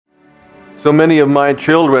So many of my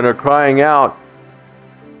children are crying out,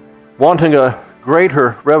 wanting a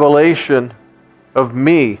greater revelation of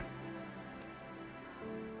me.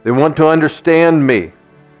 They want to understand me.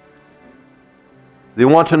 They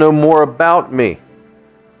want to know more about me.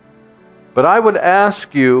 But I would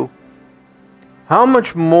ask you, how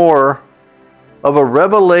much more of a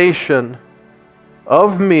revelation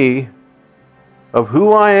of me, of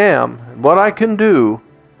who I am, and what I can do,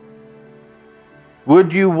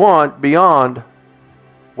 would you want beyond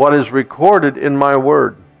what is recorded in my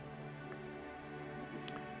Word?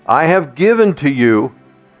 I have given to you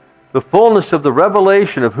the fullness of the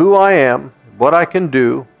revelation of who I am, what I can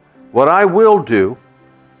do, what I will do,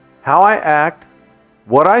 how I act,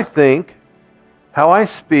 what I think, how I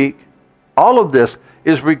speak. All of this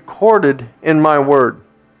is recorded in my Word.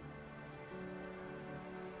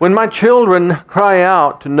 When my children cry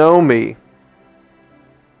out to know me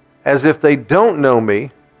as if they don't know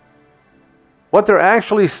me, what they're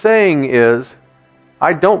actually saying is,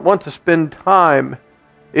 I don't want to spend time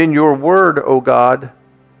in your Word, O God.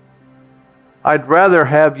 I'd rather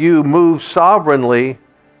have you move sovereignly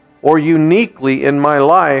or uniquely in my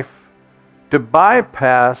life to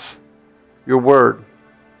bypass your Word.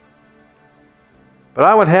 But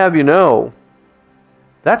I would have you know,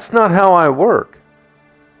 that's not how I work.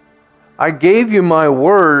 I gave you my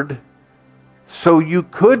Word so you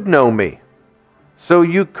could know me, so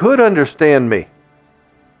you could understand me.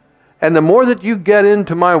 And the more that you get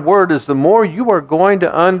into my Word is the more you are going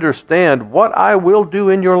to understand what I will do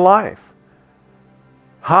in your life,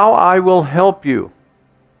 how I will help you,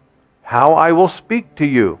 how I will speak to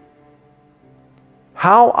you,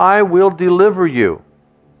 how I will deliver you.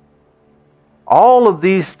 All of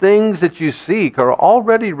these things that you seek are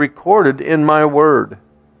already recorded in my Word.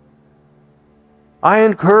 I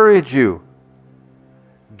encourage you,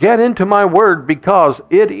 get into my Word because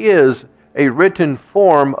it is a written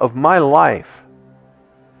form of my life.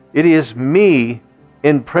 It is me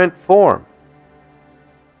in print form.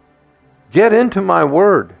 Get into my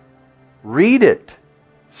Word. Read it.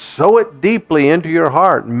 Sow it deeply into your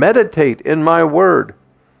heart. Meditate in my Word.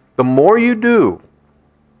 The more you do,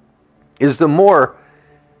 is the more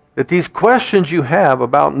that these questions you have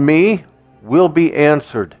about me will be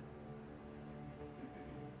answered.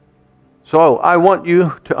 So I want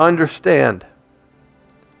you to understand,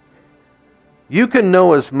 you can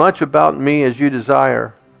know as much about me as you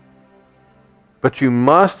desire, but you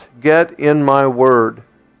must get in my Word,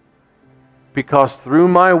 because through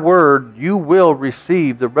my Word you will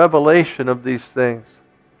receive the revelation of these things.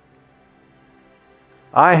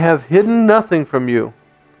 I have hidden nothing from you,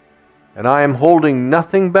 and I am holding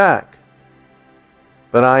nothing back.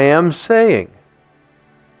 But I am saying,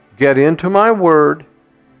 get into my Word,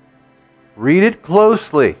 read it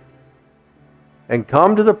closely, and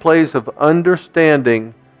come to the place of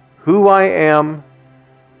understanding who I am,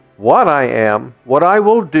 what I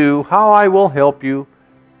will do, how I will help you,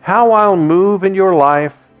 how I'll move in your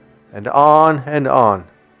life, and on and on.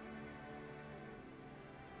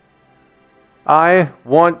 I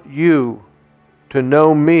want you to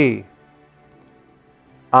know me.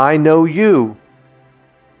 I know you.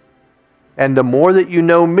 And the more that you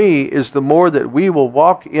know me is the more that we will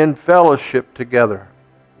walk in fellowship together.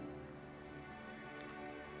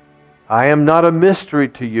 I am not a mystery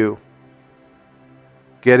to you.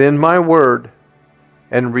 Get in my Word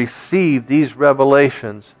and receive these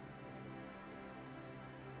revelations.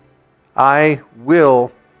 I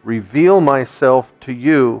will reveal myself to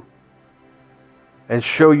you and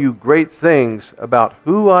show you great things about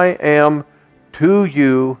who I am to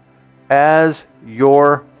you as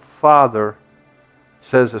your Father,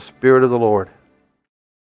 says the Spirit of the Lord.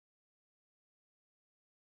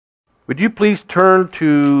 Would you please turn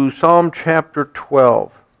to Psalm chapter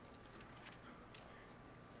 12?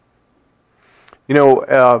 You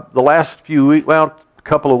know, the last few weeks, well, a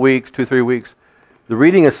couple of weeks, 2-3 weeks, the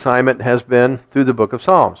reading assignment has been through the book of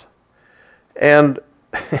Psalms. And,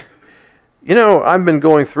 you know, I've been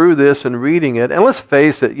going through this and reading it, and let's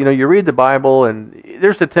face it, you know, you read the Bible, and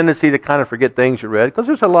there's a tendency to kind of forget things you read, because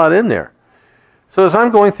there's a lot in there. So as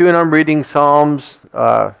I'm going through and I'm reading Psalms,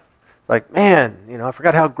 like, man, you know, I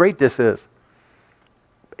forgot how great this is.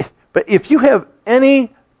 But if you have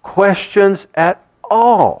any questions at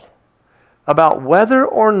all about whether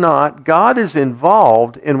or not God is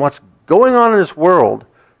involved in what's going on in this world,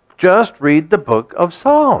 just read the book of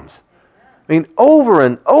Psalms. I mean, over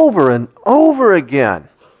and over and over again.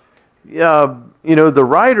 You know, the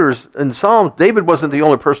writers in Psalms, David wasn't the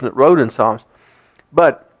only person that wrote in Psalms,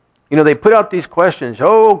 but, you know, they put out these questions.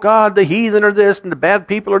 Oh, God, the heathen are this, and the bad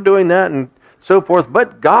people are doing that, and so forth.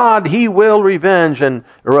 But God, He will revenge, and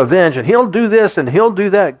He'll do this and He'll do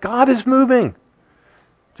that. God is moving.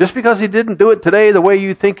 Just because He didn't do it today the way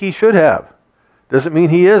you think He should have, doesn't mean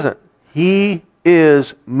He isn't. He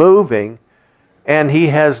is moving, and He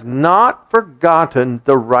has not forgotten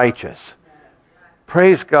the righteous.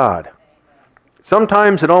 Praise God.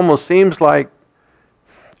 Sometimes it almost seems like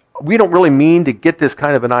we don't really mean to get this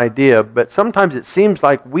kind of an idea, but sometimes it seems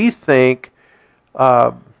like we think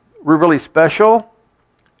we're really special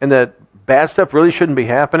and that bad stuff really shouldn't be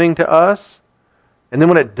happening to us. And then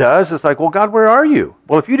when it does, it's like, well, God, where are you?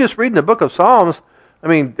 Well, if you just read in the book of Psalms, I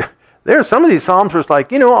mean, there are some of these Psalms where it's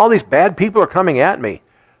like, all these bad people are coming at me.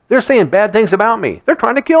 They're saying bad things about me. They're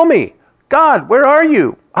trying to kill me. God, where are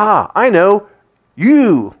you? I know.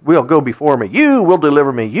 You will go before me. You will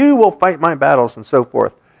deliver me. You will fight my battles, and so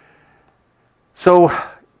forth. So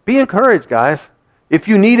be encouraged, guys. If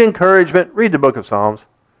you need encouragement, read the book of Psalms.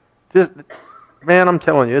 Man, I'm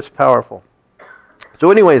telling you, it's powerful.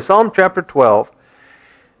 So anyway, Psalm chapter 12.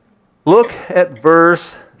 Look at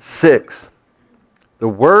verse 6. The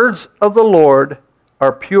words of the Lord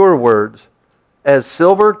are pure words, as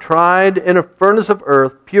silver tried in a furnace of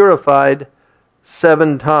earth, purified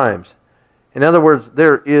 7 times. In other words,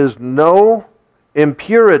 there is no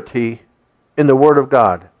impurity in the Word of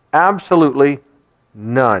God. Absolutely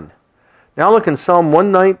none. Now look in Psalm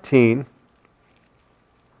 119.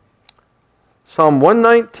 Psalm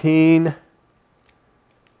 119,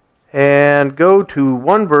 and go to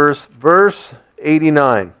one verse, verse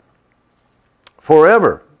 89.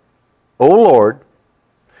 Forever, O Lord,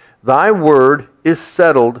 Thy word is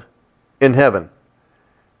settled in heaven.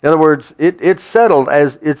 In other words, it's settled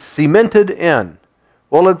as it's cemented in.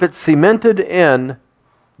 Well, if it's cemented in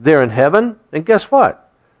there in heaven, then guess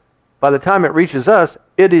what? By the time it reaches us,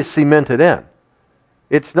 it is cemented in.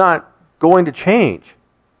 It's not going to change,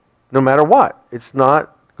 no matter what. It's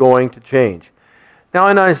not going to change. Now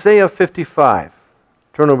in Isaiah 55,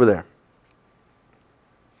 turn over there.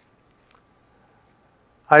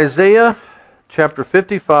 Isaiah chapter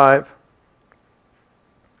 55,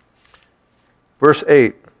 verse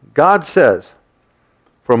 8. God says,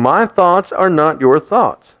 For my thoughts are not your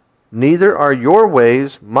thoughts, neither are your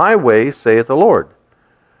ways my ways, saith the Lord.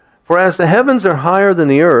 For as the heavens are higher than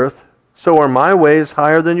the earth, so are my ways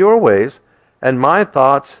higher than your ways, and my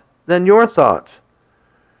thoughts than your thoughts.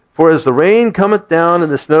 For as the rain cometh down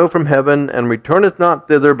and the snow from heaven, and returneth not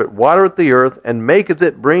thither, but watereth the earth, and maketh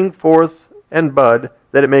it bring forth and bud,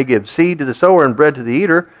 that it may give seed to the sower and bread to the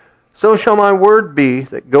eater, so shall my word be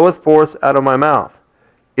that goeth forth out of my mouth.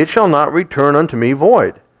 It shall not return unto me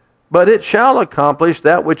void, but it shall accomplish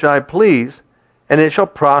that which I please, and it shall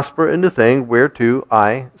prosper in the thing whereto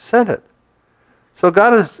I sent it. So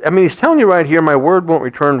God is, He's telling you right here, my word won't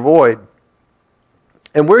return void.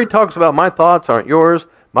 And where He talks about my thoughts aren't yours,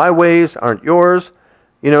 my ways aren't yours.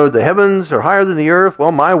 The heavens are higher than the earth.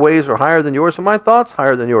 Well, my ways are higher than yours, so my thoughts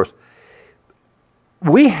higher than yours.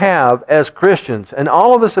 We have, as Christians, and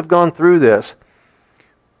all of us have gone through this,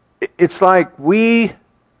 it's like we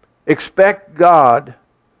expect God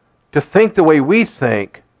to think the way we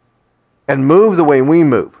think and move the way we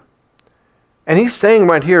move. And He's saying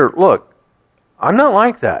right here, look, I'm not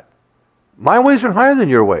like that. My ways are higher than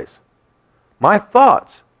your ways. My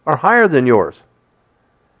thoughts are higher than yours.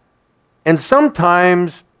 And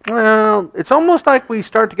sometimes, it's almost like we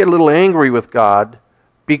start to get a little angry with God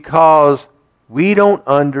because we don't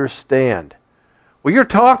understand. Well, you're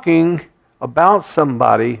talking about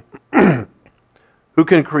somebody who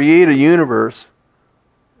can create a universe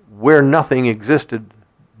where nothing existed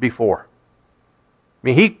before.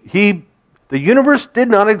 The universe did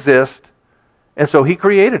not exist, and so He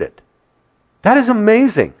created it. That is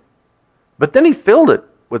amazing. But then He filled it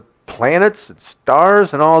with planets and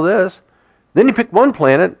stars and all this. Then He picked one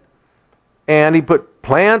planet, and He put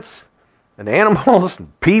plants and animals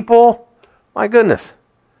and people. My goodness.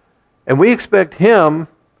 And we expect Him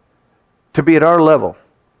to be at our level.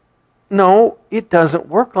 No, it doesn't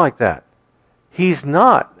work like that. He's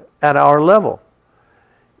not at our level.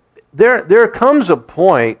 There comes a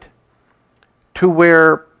point to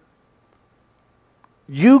where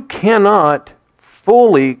you cannot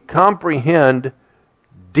fully comprehend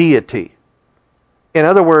deity. In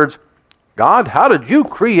other words, God, how did you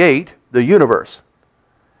create the universe?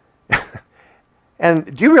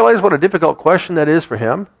 And do you realize what a difficult question that is for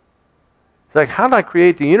Him? It's like, how did I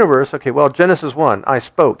create the universe? Okay, well, Genesis 1, I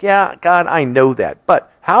spoke. Yeah, God, I know that.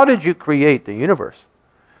 But how did you create the universe?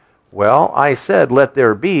 Well, I said, let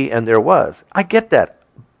there be, and there was. I get that.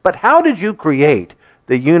 But how did you create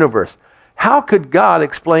the universe? How could God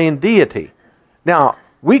explain deity? Now,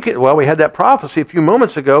 we had that prophecy a few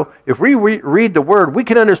moments ago. If we read the Word, we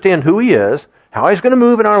can understand who He is, how He's going to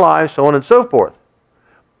move in our lives, so on and so forth.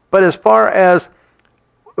 But as far as,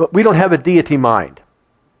 we don't have a deity mind,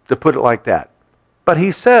 to put it like that. But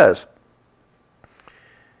He says,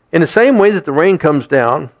 in the same way that the rain comes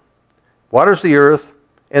down, waters the earth,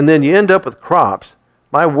 and then you end up with crops,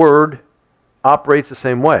 my Word operates the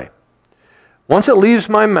same way. Once it leaves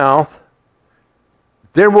my mouth,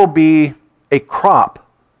 there will be a crop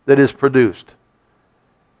that is produced.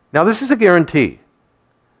 Now, this is a guarantee.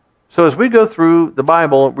 So as we go through the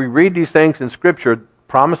Bible, we read these things in Scripture,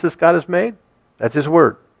 promises God has made, that's His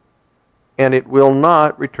Word. And it will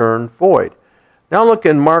not return void. Now look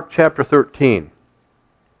in Mark chapter 13.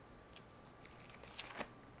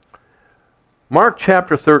 Mark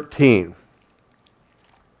chapter 13.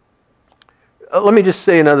 Let me just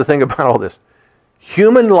say another thing about all this.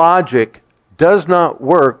 Human logic does not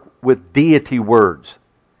work with deity words.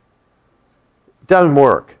 It doesn't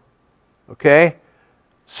work. Okay?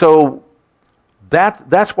 So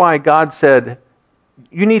that's why God said,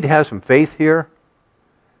 you need to have some faith here,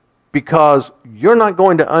 because you're not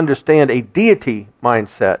going to understand a deity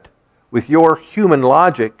mindset with your human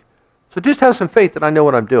logic. So just have some faith that I know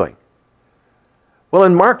what I'm doing. Well,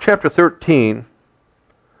 in Mark chapter 13,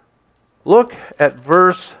 look at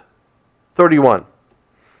verse 31.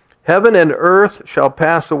 Heaven and earth shall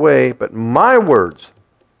pass away, but my words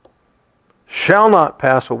shall not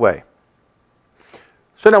pass away.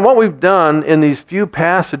 So now what we've done in these few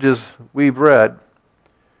passages we've read,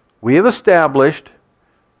 we have established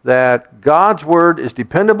that God's Word is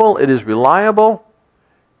dependable, it is reliable,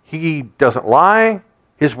 He doesn't lie,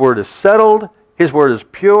 His Word is settled, His Word is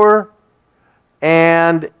pure,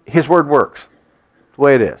 and His Word works. That's the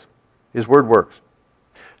way it is. His Word works.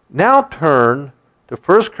 Now turn to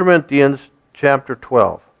 1 Corinthians chapter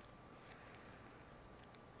 12.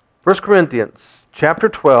 1 Corinthians chapter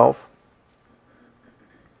 12.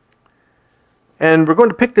 And we're going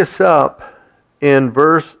to pick this up in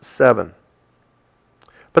verse 7.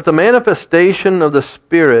 But the manifestation of the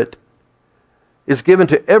Spirit is given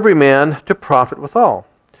to every man to profit withal.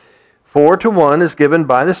 For to one is given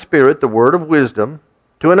by the Spirit the word of wisdom,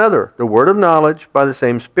 to another the word of knowledge by the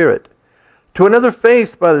same Spirit, to another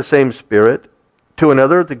faith by the same Spirit, to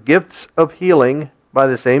another the gifts of healing by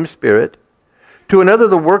the same Spirit, to another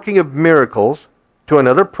the working of miracles, to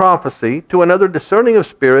another prophecy, to another discerning of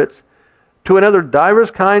spirits, to another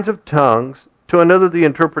divers kinds of tongues, to another the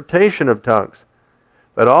interpretation of tongues.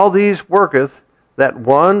 But all these worketh that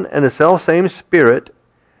one and the selfsame Spirit,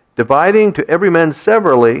 dividing to every man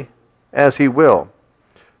severally as He will.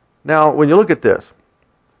 Now, when you look at this,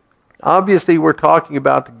 obviously we're talking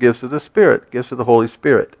about the gifts of the Spirit, gifts of the Holy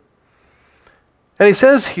Spirit. And he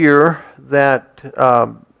says here that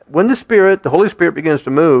when the Holy Spirit begins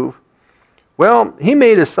to move, well, He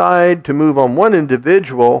may decide to move on one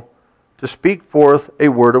individual to speak forth a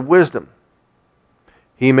word of wisdom.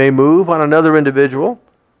 He may move on another individual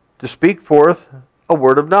to speak forth a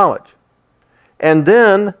word of knowledge. And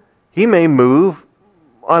then He may move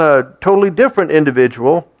on a totally different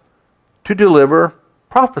individual to deliver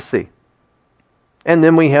prophecy. And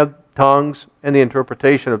then we have tongues and the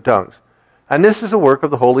interpretation of tongues. And this is the work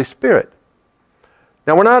of the Holy Spirit.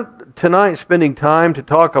 Now, we're not tonight spending time to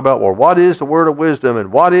talk about, well, what is the word of wisdom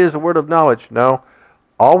and what is the word of knowledge? No.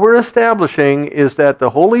 All we're establishing is that the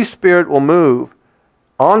Holy Spirit will move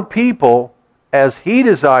on people as He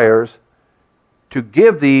desires to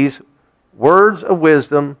give these words of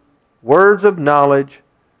wisdom, words of knowledge,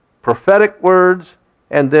 prophetic words,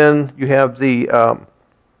 and then you have the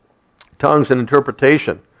tongues and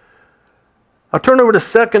interpretation. I'll turn over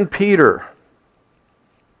to 2 Peter.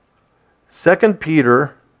 2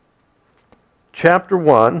 Peter chapter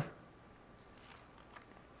 1.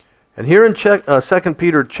 And here in 2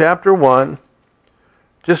 Peter chapter 1,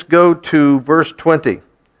 just go to verse 20.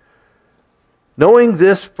 Knowing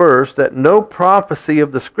this first, that no prophecy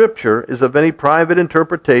of the Scripture is of any private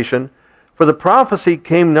interpretation, for the prophecy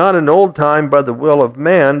came not in old time by the will of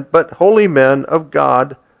man, but holy men of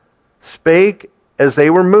God spake as they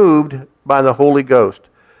were moved by the Holy Ghost.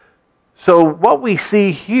 So what we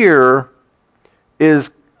see here is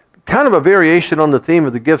kind of a variation on the theme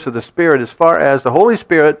of the gifts of the Spirit, as far as the Holy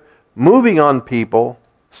Spirit moving on people,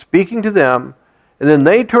 speaking to them, and then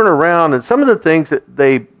they turn around, and some of the things that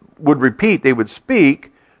they would repeat, they would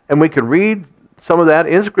speak, and we could read some of that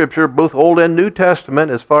in Scripture, both Old and New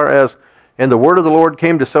Testament, as far as, and the word of the Lord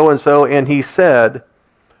came to so-and-so, and he said,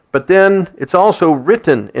 but then it's also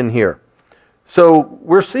written in here. So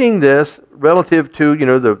we're seeing this relative to,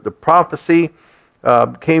 the prophecy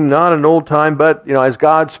came not in old time, but, as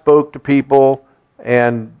God spoke to people,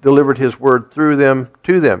 and delivered His word through them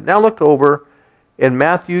to them. Now look over in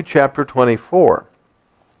Matthew chapter 24.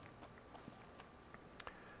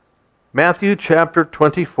 Matthew chapter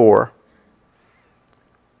 24,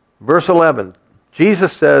 verse 11.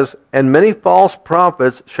 Jesus says, "And many false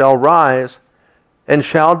prophets shall rise and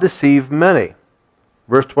shall deceive many."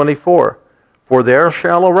 Verse 24. "For there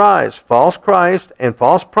shall arise false Christ and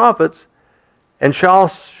false prophets, and shall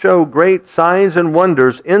show great signs and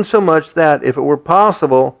wonders, insomuch that, if it were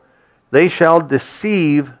possible, they shall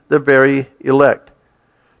deceive the very elect."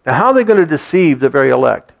 Now, how are they going to deceive the very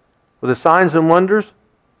elect? With the signs and wonders?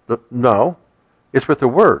 No. It's with their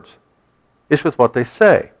words. It's with what they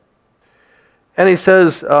say. And he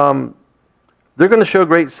says, they're going to show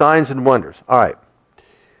great signs and wonders. All right.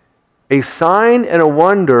 A sign and a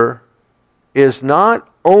wonder is not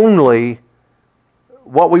only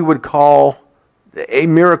what we would call a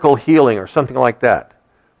miracle healing or something like that.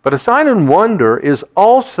 But a sign and wonder is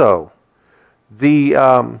also the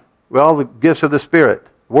gifts of the Spirit,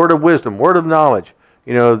 word of wisdom, word of knowledge,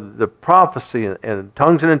 the prophecy and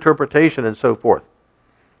tongues and interpretation and so forth.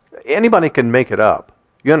 Anybody can make it up.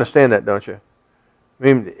 You understand that, don't you? I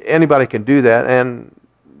mean, anybody can do that, and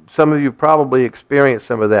some of you probably experienced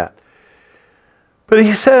some of that. But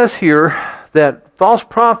he says here that false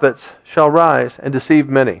prophets shall rise and deceive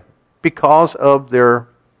many because of their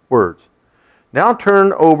words. Now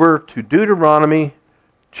turn over to Deuteronomy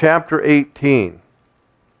chapter 18.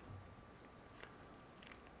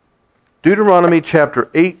 Deuteronomy chapter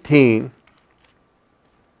 18.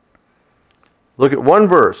 Look at one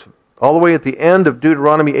verse, all the way at the end of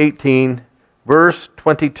Deuteronomy 18, verse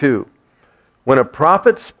 22. "When a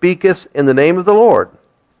prophet speaketh in the name of the Lord,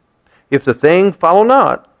 if the thing follow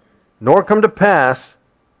not, nor come to pass,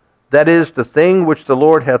 that is, the thing which the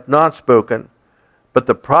Lord hath not spoken, but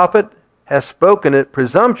the prophet hath spoken it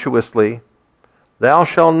presumptuously, thou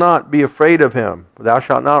shalt not be afraid of him, thou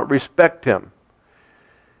shalt not respect him."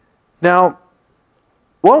 Now,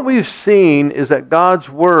 what we've seen is that God's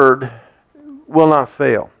word will not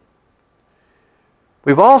fail.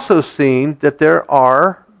 We've also seen that there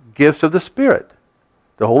are gifts of the Spirit.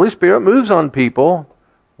 The Holy Spirit moves on people,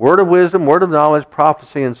 word of wisdom, word of knowledge,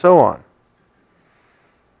 prophecy, and so on.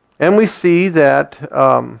 And we see that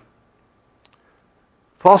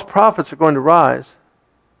false prophets are going to rise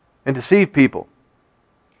and deceive people.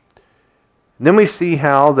 And then we see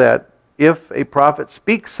how that if a prophet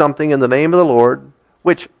speaks something in the name of the Lord,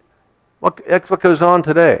 that's what goes on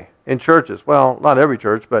today in churches. Well, not every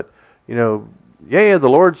church, but, the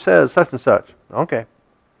Lord says such and such. Okay.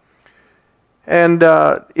 And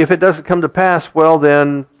if it doesn't come to pass, well,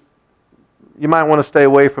 then you might want to stay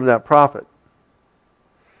away from that prophet.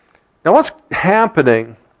 Now, what's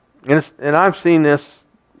happening, and I've seen this,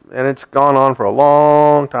 and it's gone on for a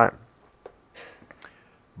long time,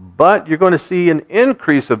 but you're going to see an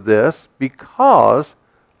increase of this because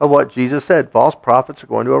of what Jesus said. False prophets are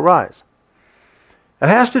going to arise. It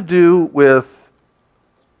has to do with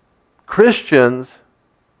Christians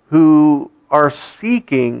who are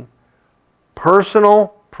seeking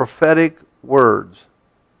personal prophetic words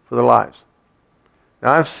for their lives.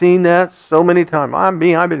 Now, I've seen that so many times. I've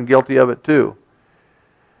been guilty of it too.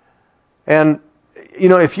 And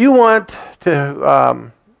if you want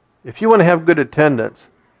to have good attendance,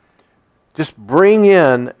 just bring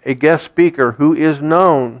in a guest speaker who is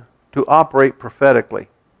known to operate prophetically.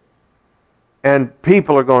 And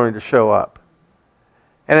people are going to show up.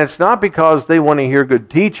 And it's not because they want to hear good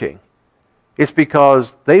teaching. It's because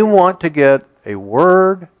they want to get a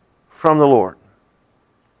word from the Lord.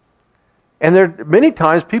 And many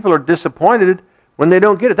times people are disappointed when they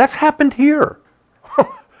don't get it. That's happened here.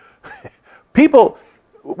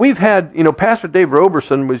 We've had, Pastor Dave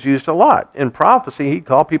Roberson was used a lot. In prophecy, he'd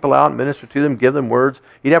call people out, minister to them, give them words.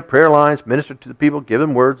 He'd have prayer lines, minister to the people, give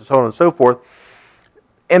them words, and so on and so forth.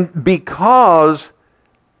 And because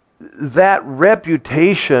that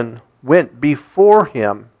reputation went before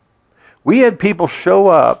him, we had people show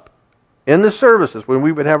up in the services when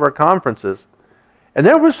we would have our conferences, and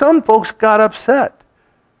there were some folks got upset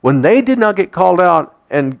when they did not get called out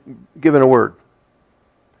and given a word.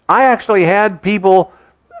 I actually had people,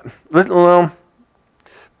 I've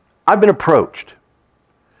been approached.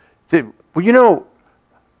 Said, well,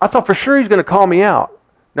 I thought for sure he's going to call me out.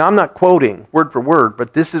 Now, I'm not quoting word for word,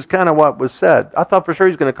 but this is kind of what was said. I thought for sure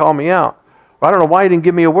he's going to call me out. Well, I don't know why he didn't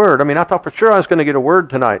give me a word. I thought for sure I was going to get a word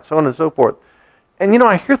tonight, so on and so forth. And,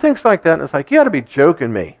 I hear things like that, and it's like, you got to be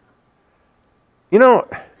joking me.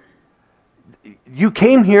 You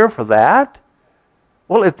came here for that?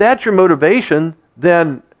 Well, if that's your motivation,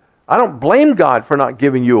 then I don't blame God for not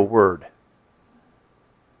giving you a word.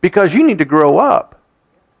 because you need to grow up.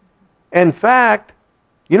 In fact,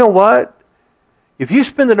 you know what? If you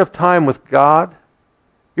spend enough time with God,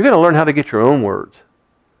 you're going to learn how to get your own words.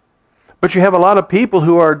 But you have a lot of people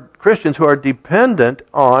who are Christians who are dependent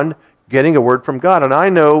on getting a word from God. And I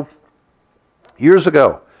know years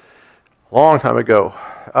ago, a long time ago,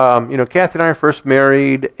 Kathy and I were first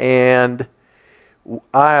married, and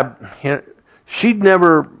she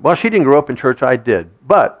didn't grow up in church, I did.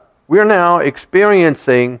 But we're now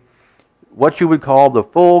experiencing what you would call the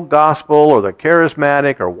full gospel or the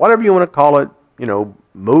charismatic or whatever you want to call it,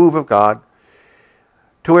 move of God,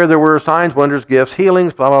 to where there were signs, wonders, gifts,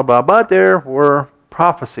 healings, blah, blah, blah, but there were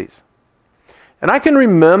prophecies. And I can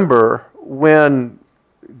remember when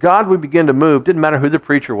God would begin to move, didn't matter who the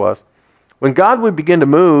preacher was, when God would begin to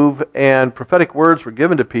move and prophetic words were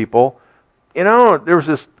given to people, there was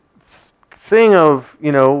this thing of,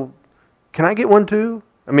 can I get one too?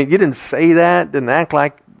 I mean, you didn't say that, didn't act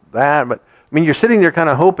like that, but you're sitting there kind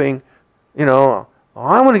of hoping, I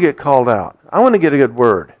want to get called out. I want to get a good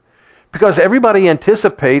word. Because everybody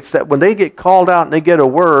anticipates that when they get called out and they get a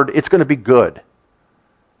word, it's going to be good.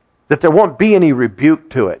 That there won't be any rebuke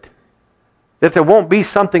to it. That there won't be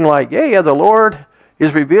something like, the Lord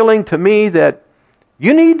is revealing to me that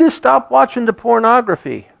you need to stop watching the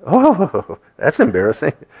pornography. Oh, that's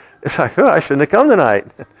embarrassing. It's like, I shouldn't have come tonight.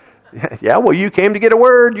 Yeah, well, you came to get a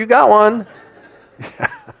word. You got one.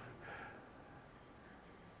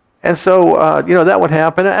 And so, that would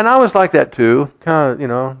happen. And I was like that too. Kind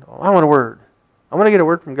of, I want a word. I want to get a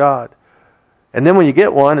word from God. And then when you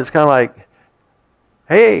get one, it's kind of like,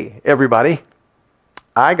 hey, everybody,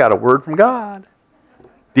 I got a word from God.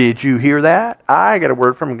 Did you hear that? I got a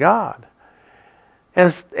word from God.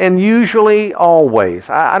 And usually,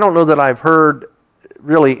 always, I don't know that I've heard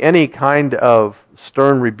really any kind of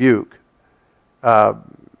stern rebuke. I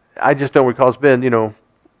just don't recall. It's been,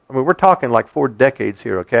 we're talking like 4 decades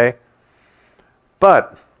here, okay?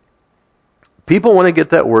 But people want to get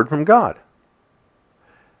that word from God.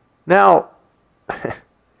 Now,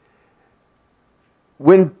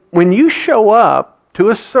 when you show up to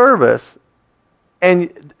a service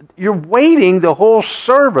and you're waiting the whole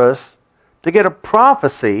service to get a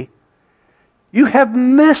prophecy, you have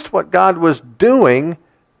missed what God was doing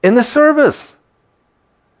in the service.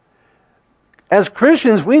 As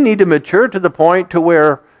Christians, we need to mature to the point to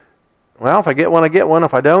where, well, if I get one, I get one.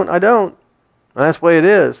 If I don't, I don't. And that's the way it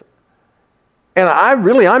is. And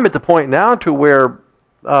I'm at the point now to where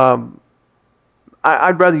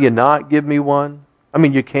I'd rather you not give me one.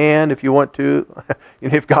 You can if you want to.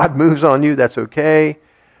 If God moves on you, that's okay.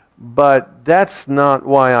 But that's not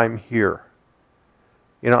why I'm here.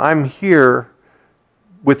 I'm here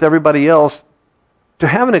with everybody else to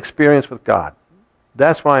have an experience with God.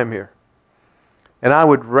 That's why I'm here. And I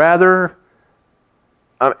would rather...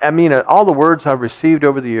 all the words I've received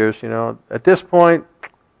over the years, at this point,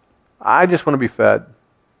 I just want to be fed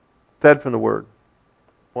from the Word.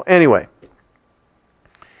 Well, anyway,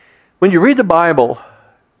 when you read the Bible,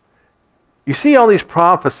 you see all these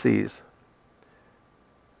prophecies.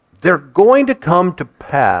 They're going to come to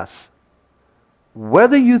pass,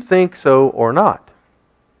 whether you think so or not.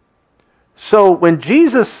 So when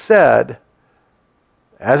Jesus said,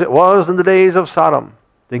 as it was in the days of Sodom,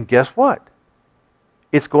 then guess what?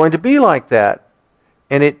 It's going to be like that.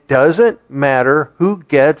 And it doesn't matter who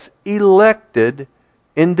gets elected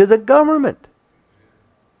into the government.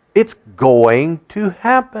 It's going to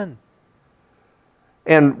happen.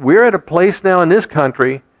 And we're at a place now in this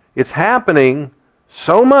country, it's happening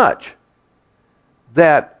so much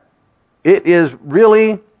that it is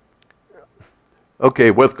really,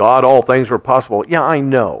 okay, with God all things are possible. Yeah, I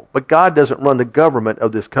know. But God doesn't run the government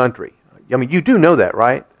of this country. You do know that,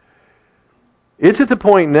 right? It's at the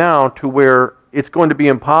point now to where it's going to be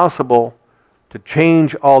impossible to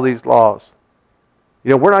change all these laws.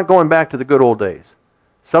 We're not going back to the good old days.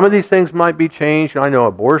 Some of these things might be changed. I know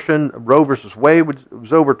abortion, Roe versus Wade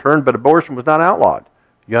was overturned, but abortion was not outlawed.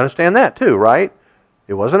 You understand that too, right?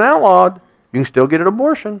 It wasn't outlawed. You can still get an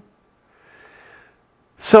abortion.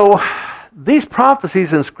 So these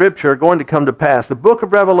prophecies in Scripture are going to come to pass. The book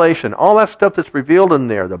of Revelation, all that stuff that's revealed in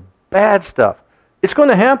there, the bad stuff, it's going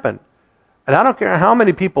to happen. And I don't care how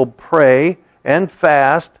many people pray and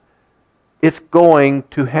fast, it's going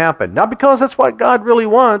to happen. Not because that's what God really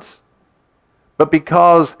wants, but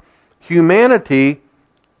because humanity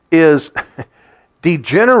is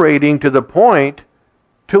degenerating to the point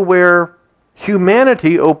to where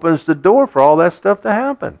humanity opens the door for all that stuff to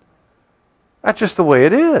happen. That's just the way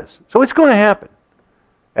it is. So it's going to happen.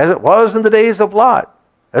 As it was in the days of Lot.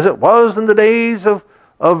 As it was in the days of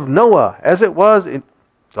Noah. As it was, it's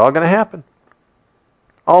all going to happen.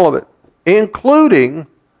 All of it. Including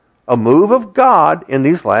a move of God in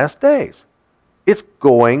these last days. It's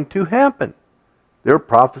going to happen. There are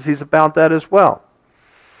prophecies about that as well.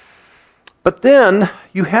 But then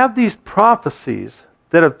you have these prophecies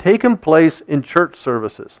that have taken place in church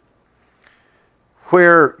services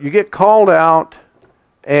where you get called out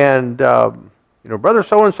and, brother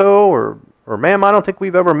so-and-so or ma'am, I don't think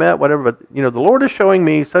we've ever met, whatever, but, the Lord is showing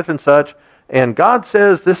me such and such, and God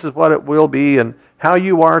says this is what it will be, and how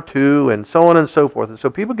you are too, and so on and so forth. And so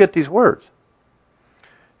people get these words.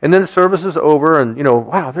 And then the service is over, and,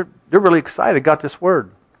 wow, they're really excited, got this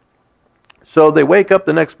word. So they wake up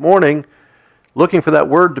the next morning looking for that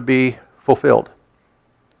word to be fulfilled.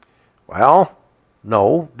 Well,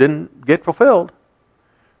 no, didn't get fulfilled.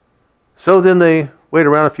 So then they wait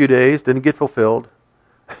around a few days, didn't get fulfilled.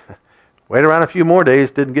 Wait around a few more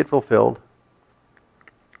days, didn't get fulfilled.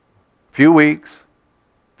 Few weeks,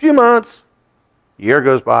 few months, year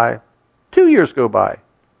goes by, 2 years go by,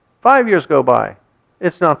 5 years go by.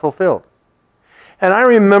 It's not fulfilled. And I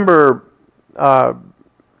remember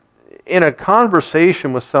in a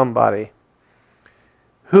conversation with somebody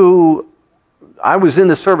who, I was in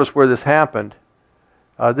the service where this happened.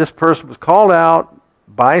 This person was called out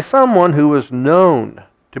by someone who was known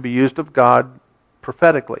to be used of God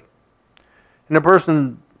prophetically. And the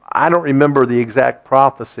person, I don't remember the exact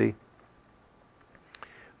prophecy,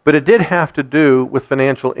 but it did have to do with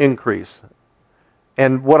financial increase.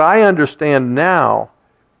 And what I understand now,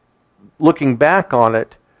 looking back on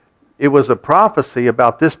it, it was a prophecy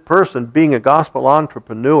about this person being a gospel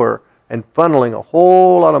entrepreneur and funneling a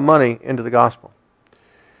whole lot of money into the gospel.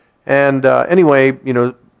 And anyway,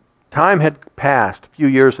 time had passed, a few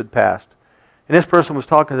years had passed. And this person was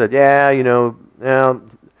talking and said,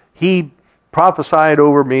 he prophesied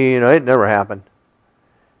over me, it never happened.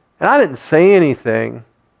 And I didn't say anything,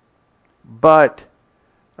 but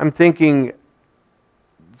I'm thinking,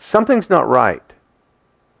 something's not right.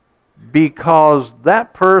 Because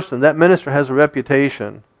that person, that minister has a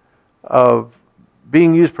reputation of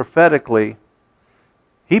being used prophetically.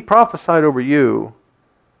 He prophesied over you,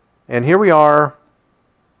 and here we are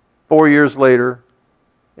 4 years later,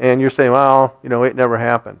 and you're saying, well, it never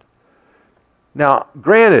happened. Now,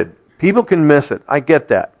 granted, people can miss it. I get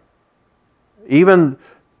that. Even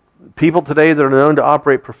people today that are known to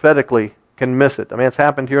operate prophetically can miss it. I mean, it's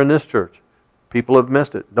happened here in this church. People have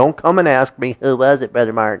missed it. Don't come and ask me, who was it,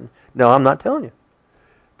 Brother Martin? No, I'm not telling you.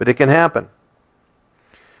 But it can happen.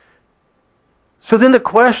 So then the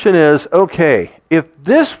question is, okay, if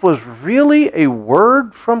this was really a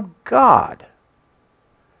word from God,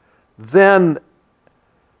 then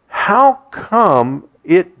how come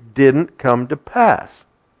it didn't come to pass?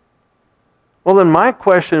 Well, then my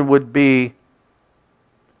question would be,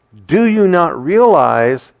 do you not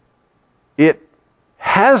realize it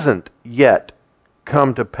hasn't yet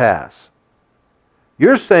come to pass?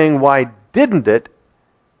 You're saying, why didn't it?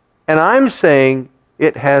 And I'm saying,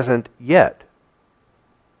 it hasn't yet.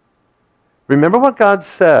 Remember what God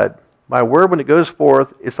said, my word when it goes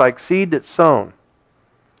forth is like seed that's sown.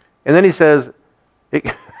 And then he says,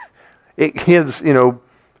 it gives,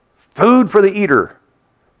 food for the eater.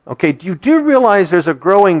 Okay, you do realize there's a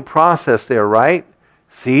growing process there, right?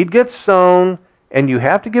 Seed gets sown, and you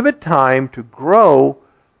have to give it time to grow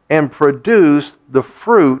and produce the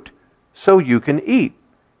fruit so you can eat.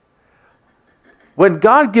 When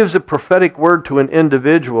God gives a prophetic word to an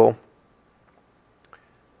individual,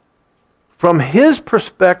 from His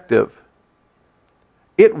perspective,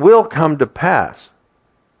 it will come to pass.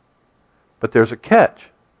 But there's a catch.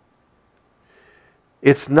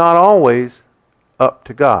 It's not always up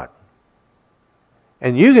to God.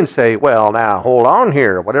 And you can say, well, now, hold on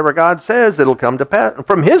here. Whatever God says, it'll come to pass.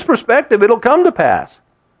 From His perspective, it'll come to pass.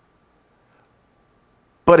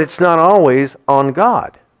 But it's not always on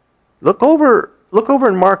God. Look over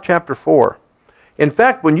in Mark chapter 4. In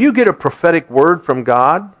fact, when you get a prophetic word from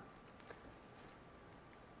God,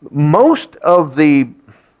 most of the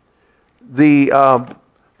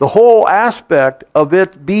whole aspect of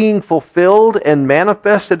it being fulfilled and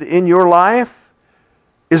manifested in your life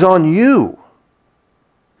is on you.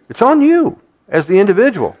 It's on you as the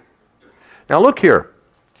individual. Now look here.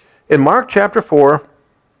 In Mark chapter 4,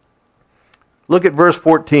 look at verse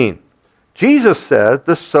 14. Jesus said,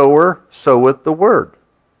 the sower soweth the word.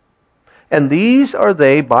 And these are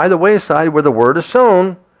they by the wayside where the word is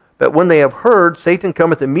sown, but when they have heard, Satan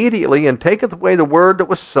cometh immediately and taketh away the word that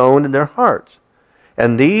was sown in their hearts.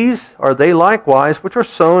 And these are they likewise which are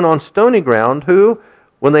sown on stony ground, who,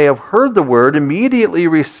 when they have heard the word, immediately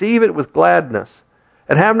receive it with gladness.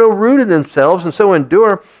 and have no root in themselves, and so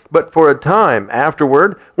endure but for a time.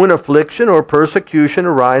 Afterward, when affliction or persecution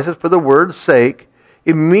arises for the word's sake,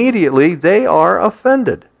 immediately they are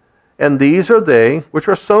offended. And these are they which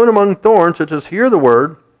are sown among thorns, such as hear the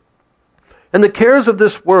word, and the cares of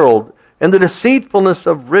this world, and the deceitfulness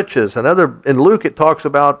of riches. In Luke it talks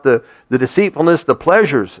about the deceitfulness, the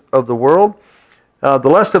pleasures of the world, the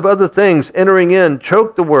lust of other things entering in,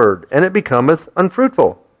 choke the word, and it becometh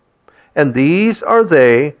unfruitful. And these are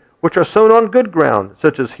they which are sown on good ground,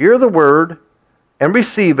 such as hear the word, and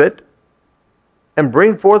receive it, and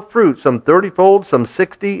bring forth fruit, some 30-fold, some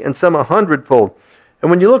 60, and some 100-fold.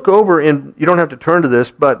 And when you look over you don't have to turn to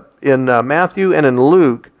this, but in Matthew and in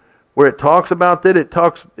Luke, where it talks about that,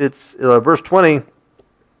 it's verse 20,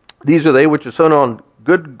 these are they which are sown on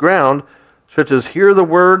good ground, such as hear the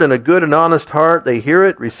word in a good and honest heart. They hear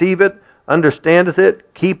it, receive it, understandeth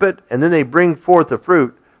it, keep it, and then they bring forth the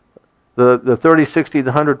fruit, the 30, 60,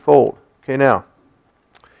 the 100-fold. Okay, now,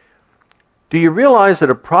 do you realize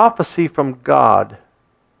that a prophecy from God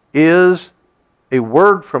is a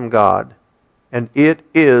word from God, and it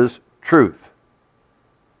is truth?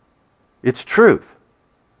 It's truth.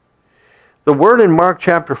 The word in Mark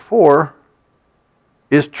chapter 4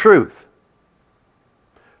 is truth.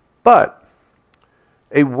 But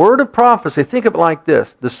a word of prophecy, think of it like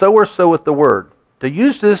this. The sower soweth the word. To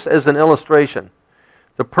use this as an illustration,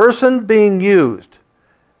 the person being used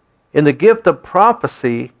in the gift of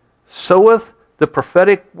prophecy soweth the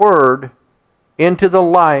prophetic word into the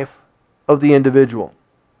life of the individual.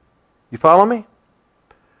 You follow me?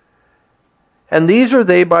 And these are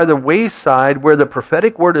they by the wayside where the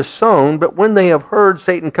prophetic word is sown, but when they have heard,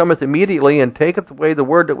 Satan cometh immediately and taketh away the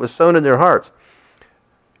word that was sown in their hearts.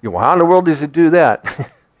 How in the world does he do that?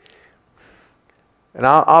 And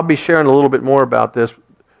I'll be sharing a little bit more about this.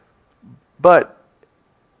 But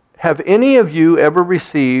have any of you ever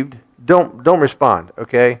received, don't respond,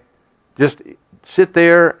 okay? Just sit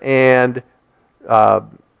there and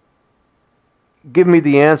give me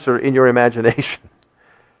the answer in your imagination.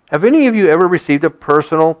 Have any of you ever received a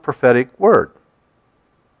personal prophetic word?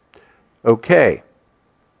 Okay.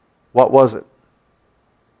 What was it?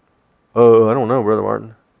 Oh, I don't know, Brother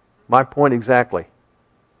Martin. My point exactly.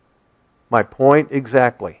 My point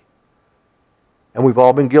exactly. And we've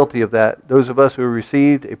all been guilty of that. Those of us who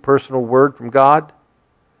received a personal word from God.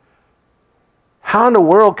 How in the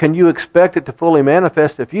world can you expect it to fully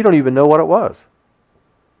manifest if you don't even know what it was?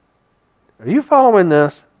 Are you following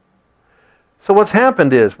this? So what's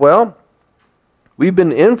happened is, we've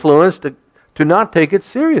been influenced to not take it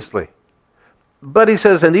seriously. But he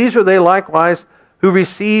says, and these are they likewise who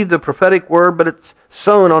receive the prophetic word, but it's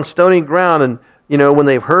sown on stony ground. And, when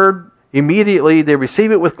they've heard, immediately they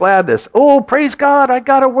receive it with gladness. Oh, praise God, I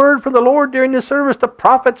got a word from the Lord during this service. The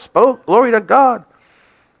prophet spoke. Glory to God.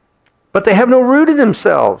 But they have no root in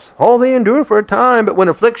themselves. All they endure for a time, but when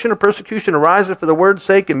affliction or persecution arises for the word's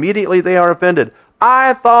sake, immediately they are offended.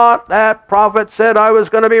 I thought that prophet said I was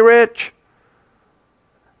going to be rich.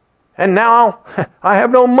 And now I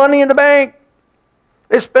have no money in the bank.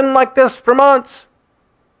 It's been like this for months.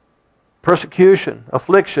 Persecution,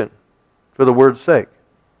 affliction for the word's sake.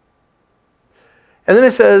 And then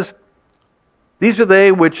it says, these are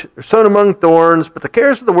they which are sown among thorns, but the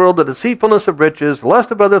cares of the world, the deceitfulness of riches, the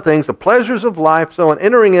lust of other things, the pleasures of life, so on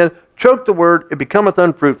entering in, choke the word, it becometh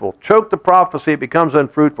unfruitful. Choke the prophecy, it becomes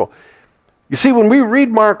unfruitful. You see, when we read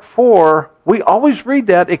Mark 4, we always read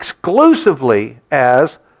that exclusively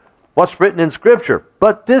as what's written in Scripture.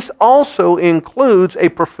 But this also includes a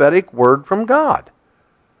prophetic word from God.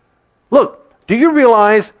 Look, do you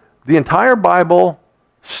realize the entire Bible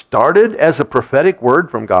started as a prophetic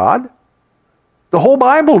word from God? The whole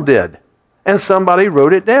Bible did. And somebody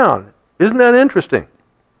wrote it down. Isn't that interesting?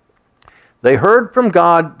 They heard from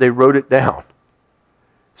God, they wrote it down.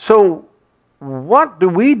 So, what do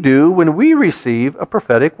we do when we receive a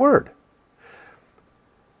prophetic word?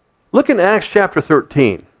 Look in Acts chapter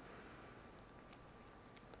 13.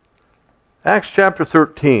 Acts chapter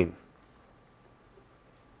 13.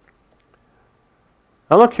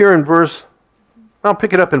 Now look here in I'll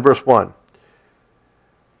pick it up in verse 1.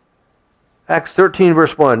 Acts 13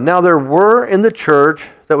 verse 1. Now there were in the church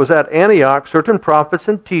that was at Antioch certain prophets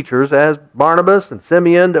and teachers, as Barnabas and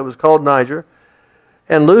Simeon that was called Niger,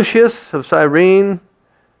 and Lucius of Cyrene,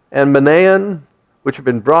 and Manaen, which had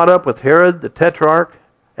been brought up with Herod the Tetrarch,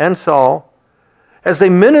 and Saul. As they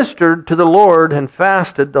ministered to the Lord and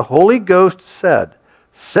fasted, the Holy Ghost said,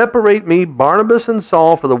 Separate me, Barnabas and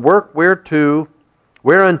Saul, for the work whereunto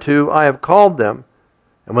I have called them.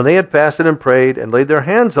 And when they had fasted and prayed and laid their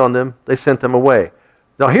hands on them, they sent them away.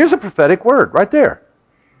 Now here's a prophetic word right there.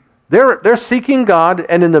 They're seeking God,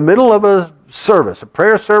 and in the middle of a service, a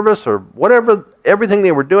prayer service or whatever, everything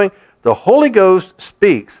they were doing, the Holy Ghost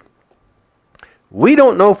speaks. We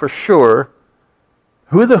don't know for sure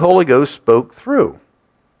who the Holy Ghost spoke through.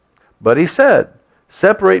 But he said,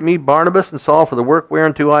 "Separate me, Barnabas and Saul, for the work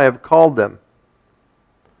whereunto I have called them."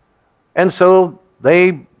 And so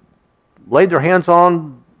they laid their hands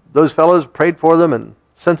on those fellows, prayed for them, and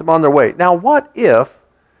sent them on their way. Now what if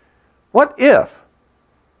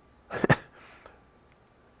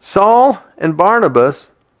Saul and Barnabas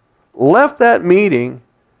left that meeting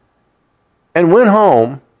and went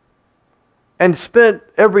home and spent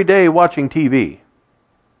every day watching TV?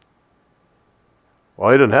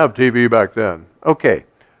 Well, they didn't have TV back then. Okay.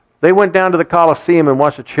 They went down to the Colosseum and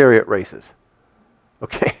watched the chariot races.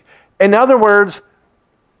 Okay. In other words,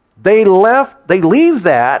 they leave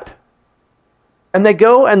that, and they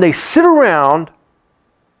go and they sit around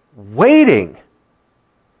waiting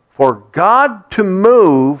for God to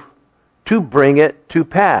move to bring it to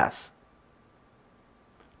pass.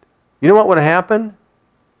 You know what would happen?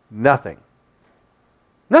 Nothing.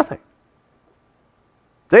 Nothing.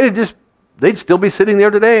 They'd still be sitting there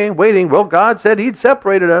today waiting. Well, God said He'd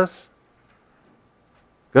separated us.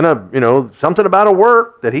 Something about a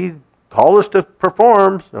work that He called us to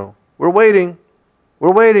perform. So we're waiting.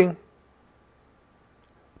 We're waiting. It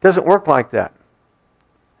doesn't work like that.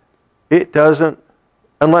 It doesn't,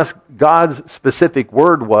 unless God's specific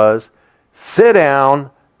word was, sit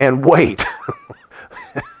down and wait.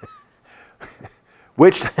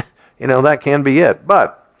 Which, that can be it.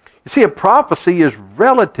 But, you see, a prophecy is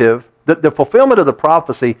relative. The fulfillment of the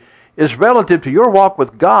prophecy is relative to your walk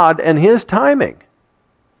with God and His timing.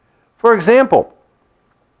 For example,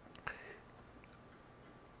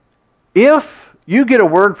 if you get a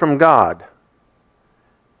word from God,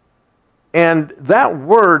 and that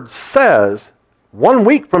word says, 1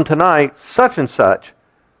 week from tonight, such and such,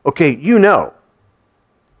 okay, you know.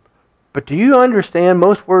 But do you understand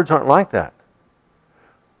most words aren't like that?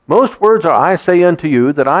 Most words are, I say unto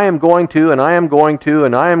you that I am going to, and I am going to,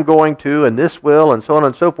 and I am going to, and this will, and so on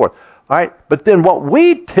and so forth. All right? But then what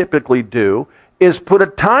we typically do is put a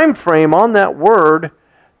time frame on that word,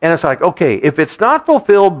 and it's like, okay, if it's not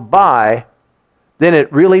fulfilled by, then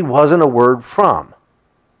it really wasn't a word from.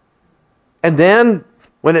 And then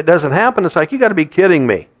when it doesn't happen, it's like, you got to be kidding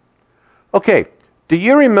me. Okay, do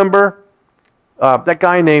you remember that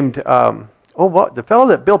guy named, the fellow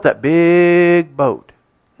that built that big boat?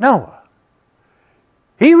 Noah.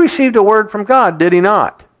 He received a word from God, did he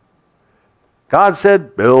not? God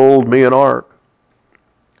said, build me an ark.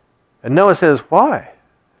 And Noah says, why?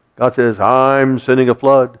 God says, I'm sending a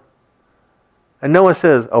flood. And Noah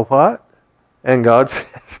says, a what? And God says,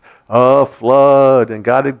 a flood. And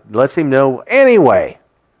God lets him know anyway.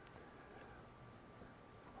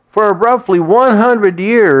 For roughly 100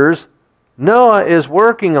 years, Noah is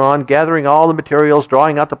working on gathering all the materials,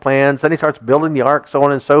 drawing out the plans, then he starts building the ark, so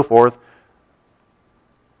on and so forth.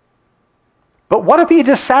 But what if he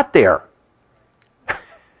just sat there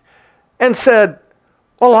and said,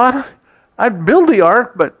 well, I'd build the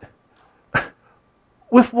ark, but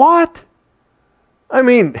with what? I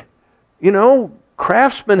mean,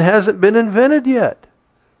 craftsman hasn't been invented yet.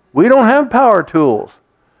 We don't have power tools.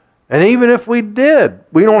 And even if we did,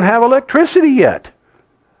 we don't have electricity yet.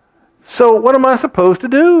 So what am I supposed to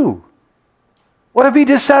do? What if he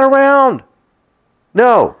just sat around?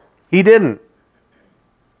 No, he didn't.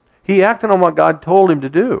 He acted on what God told him to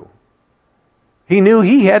do. He knew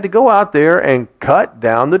he had to go out there and cut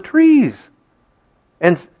down the trees.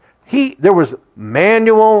 And there was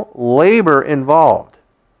manual labor involved.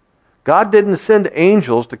 God didn't send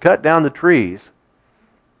angels to cut down the trees.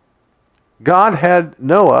 God had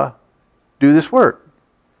Noah do this work.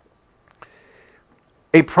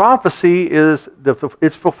 A prophecy is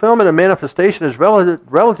its fulfillment and manifestation is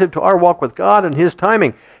relative to our walk with God and His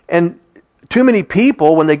timing. And too many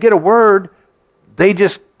people, when they get a word, they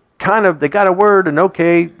just they got a word and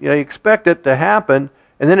okay, you expect it to happen,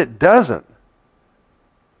 and then it doesn't.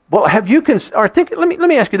 Well, let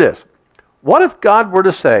me ask you this: what if God were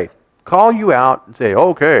to call you out and say,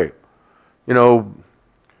 okay,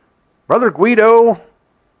 Brother Guido,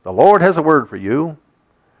 the Lord has a word for you.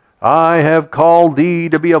 I have called thee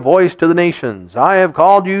to be a voice to the nations. I have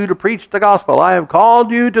called you to preach the gospel. I have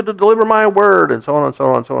called you to deliver my word, and so on and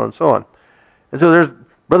so on and so on and so on. And so there's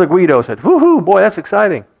Brother Guido said, whoo-hoo, boy, that's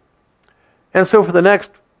exciting. And so for the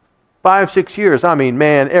next 5-6 years,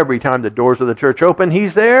 every time the doors of the church open,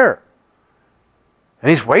 he's there.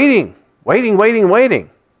 And he's waiting.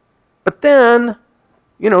 But then,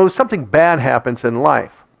 something bad happens in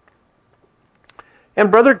life.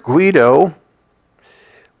 And Brother Guido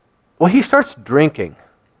Well, he starts drinking,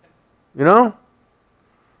 you know?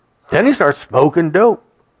 Then he starts smoking dope,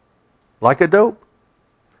 like a dope.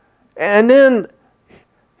 And then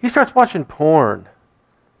he starts watching porn.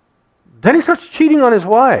 Then he starts cheating on his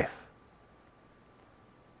wife.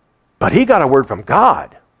 But he got a word from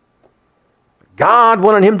God. God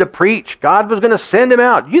wanted him to preach. God was going to send him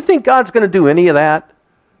out. You think God's going to do any of that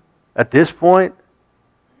at this point?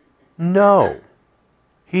 No,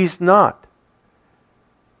 he's not.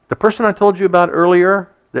 The person I told you about earlier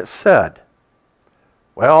that said,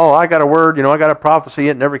 well, I got a word, I got a prophecy,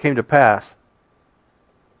 it never came to pass.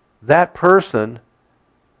 That person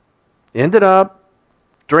ended up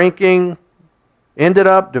drinking, ended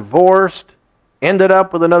up divorced, ended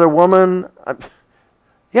up with another woman.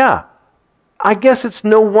 Yeah, I guess it's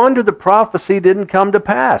no wonder the prophecy didn't come to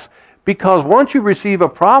pass. Because once you receive a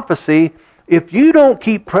prophecy, if you don't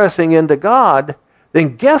keep pressing into God,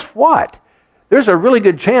 then guess what? There's a really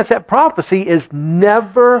good chance that prophecy is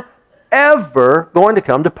never, ever going to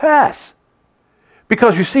come to pass.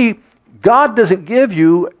 Because you see, God doesn't give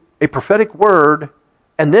you a prophetic word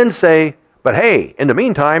and then say, but hey, in the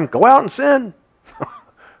meantime, go out and sin.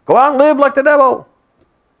 Go out and live like the devil.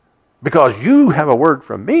 Because you have a word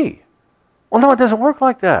from me. Well, no, it doesn't work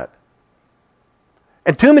like that.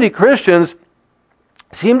 And too many Christians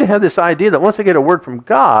seem to have this idea that once they get a word from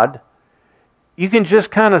God, you can just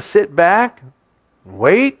kind of sit back,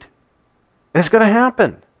 wait, and it's going to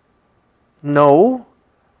happen. No,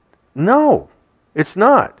 it's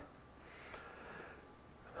not.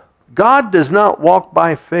 God does not walk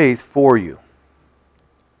by faith for you.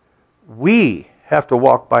 We have to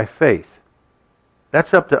walk by faith.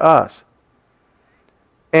 That's up to us.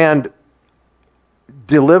 And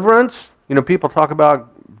deliverance, people talk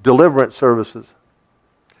about deliverance services.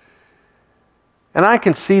 And I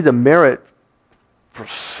can see the merit for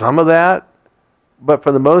some of that, but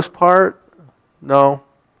for the most part, no.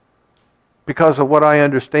 Because of what I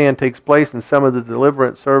understand takes place in some of the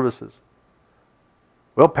deliverance services.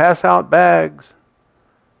 We'll pass out bags,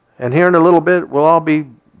 and here in a little bit, we'll all be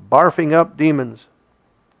barfing up demons.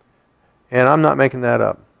 And I'm not making that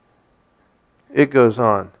up. It goes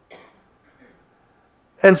on.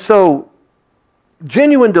 And so,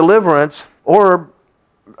 genuine deliverance, or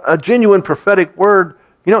a genuine prophetic word,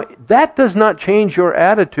 that does not change your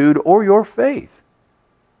attitude or your faith.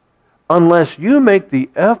 Unless you make the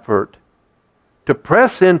effort to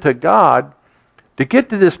press into God to get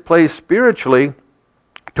to this place spiritually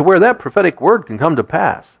to where that prophetic word can come to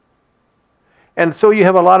pass. And so you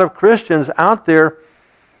have a lot of Christians out there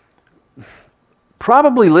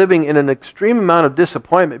probably living in an extreme amount of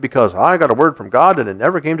disappointment because I got a word from God and it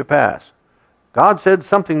never came to pass. God said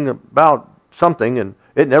something about something and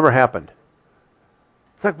it never happened.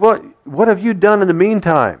 It's like, what have you done in the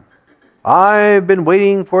meantime? I've been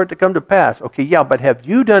waiting for it to come to pass. Okay, yeah, but have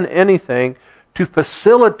you done anything to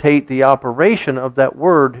facilitate the operation of that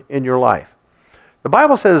word in your life? The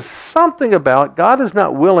Bible says something about God is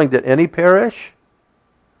not willing that any perish,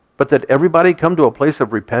 but that everybody come to a place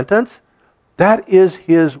of repentance. That is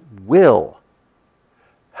His will.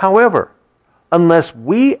 However, unless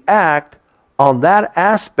we act on that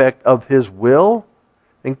aspect of His will,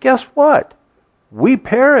 then guess what? We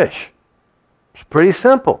perish. It's pretty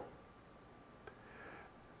simple.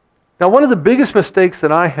 Now, one of the biggest mistakes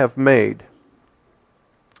that I have made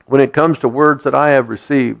when it comes to words that I have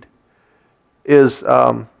received is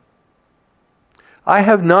I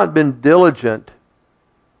have not been diligent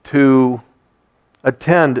to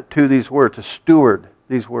attend to these words, to steward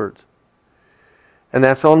these words. And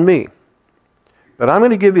that's on me. But I'm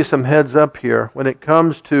going to give you some heads up here when it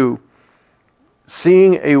comes to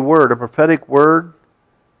seeing a word, a prophetic word,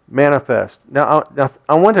 manifest. Now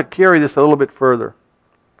I want to carry this a little bit further.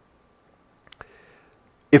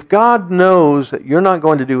 If God knows that you're not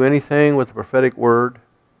going to do anything with the prophetic word,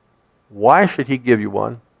 why should He give you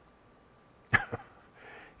one?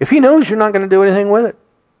 If He knows you're not going to do anything with it,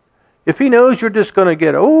 if He knows you're just going to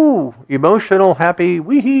get, emotional, happy,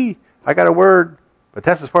 wee-hee, I got a word, but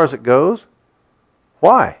that's as far as it goes,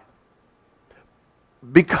 why?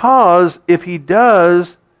 Because if He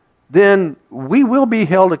does, then we will be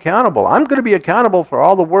held accountable. I'm going to be accountable for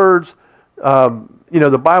all the words.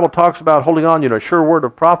 The Bible talks about holding on, a sure word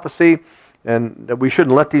of prophecy, and that we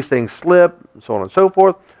shouldn't let these things slip, and so on and so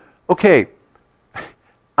forth. Okay,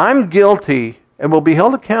 I'm guilty and will be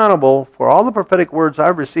held accountable for all the prophetic words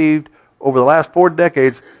I've received over the last 4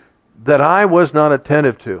 decades that I was not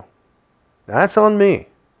attentive to. Now, that's on me.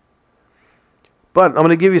 But I'm going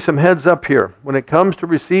to give you some heads up here when it comes to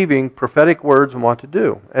receiving prophetic words and what to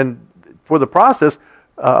do. And for the process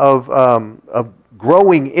of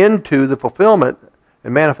growing into the fulfillment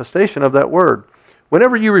and manifestation of that word.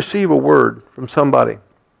 Whenever you receive a word from somebody,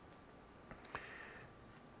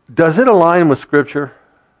 does it align with Scripture?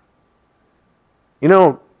 You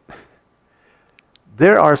know,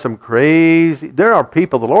 there are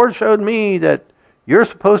people, the Lord showed me that you're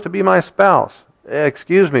supposed to be my spouse.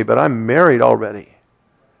 Excuse me, but I'm married already.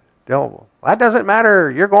 No, that doesn't matter.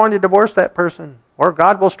 You're going to divorce that person, or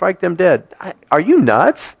God will strike them dead. Are you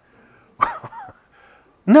nuts?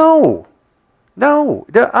 No. No.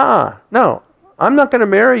 I'm not going to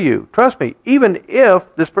marry you. Trust me. Even if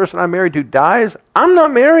this person I'm married to dies, I'm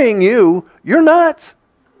not marrying you. You're nuts.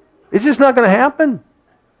 It's just not going to happen.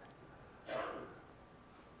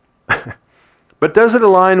 But does it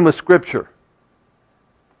align with Scripture?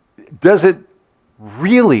 Does it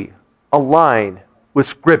really align with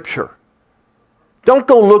Scripture? Don't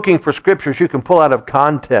go looking for scriptures you can pull out of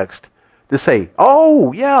context to say,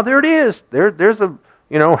 oh, yeah, there it is. There's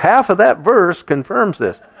half of that verse confirms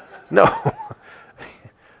this. No.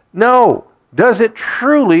 No. Does it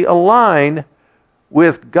truly align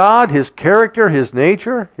with God, His character, His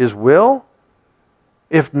nature, His will?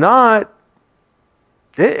 If not,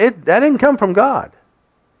 that didn't come from God.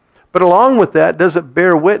 But along with that, does it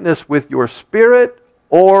bear witness with your spirit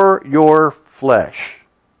or your flesh?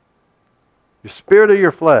 Your spirit or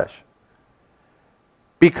your flesh?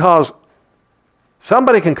 Because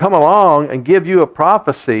somebody can come along and give you a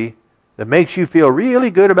prophecy that makes you feel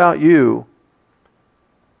really good about you,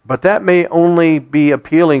 but that may only be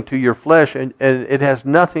appealing to your flesh, and it has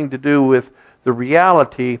nothing to do with the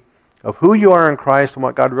reality of who you are in Christ and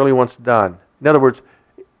what God really wants done. In other words,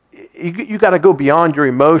 you got to go beyond your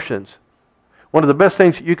emotions. One of the best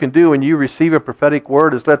things that you can do when you receive a prophetic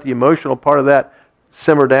word is let the emotional part of that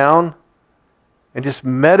simmer down and just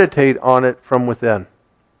meditate on it from within.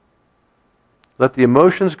 Let the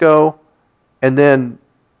emotions go and then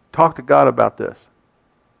talk to God about this.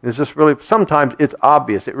 It's just really, sometimes it's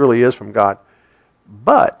obvious, it really is from God.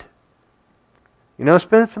 But,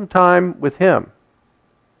 spend some time with Him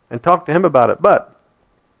and talk to Him about it. But,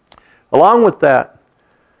 along with that,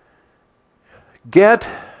 get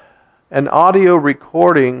an audio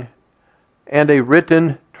recording and a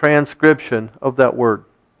written transcription of that word.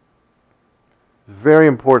 It's very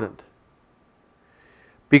important.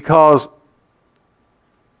 Because,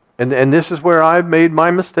 and this is where I've made my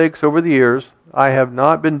mistakes over the years, I have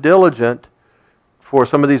not been diligent for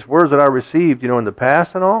some of these words that I received, in the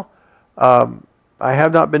past and all. I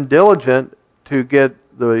have not been diligent to get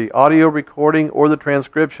the audio recording or the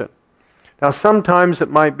transcription. Now, sometimes it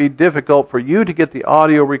might be difficult for you to get the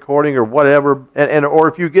audio recording or whatever, or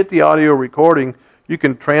if you get the audio recording, you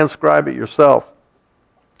can transcribe it yourself.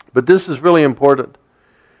 But this is really important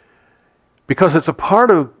because it's a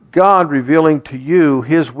part of God revealing to you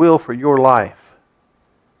His will for your life.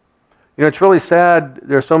 It's really sad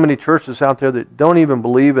there's so many churches out there that don't even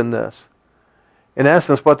believe in this. In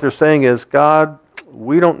essence, what they're saying is, God,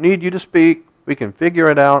 we don't need you to speak. We can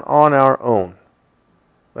figure it out on our own.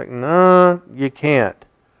 Like, no, you can't.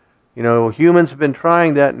 Humans have been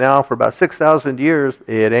trying that now for about 6,000 years.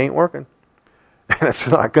 It ain't working. And it's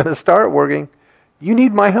not going to start working. You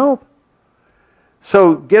need my help.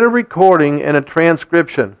 So get a recording and a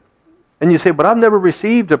transcription. And you say, but I've never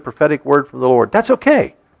received a prophetic word from the Lord. That's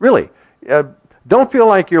okay, really. Don't feel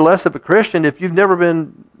like you're less of a Christian if you've never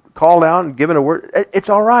been called out and given a word. It's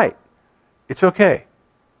all right. It's okay.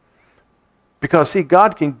 Because, see,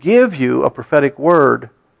 God can give you a prophetic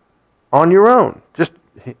word on your own. Just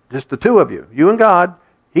the two of you. You and God.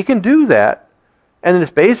 He can do that. And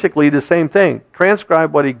it's basically the same thing.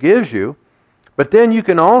 Transcribe what He gives you. But then you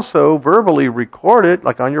can also verbally record it,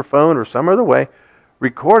 like on your phone or some other way.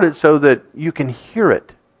 Record it so that you can hear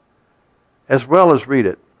it as well as read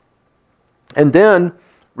it. And then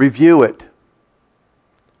review it.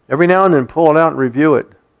 Every now and then pull it out and review it.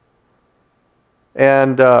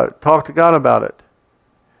 And talk to God about it.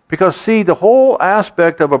 Because, see, the whole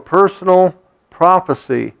aspect of a personal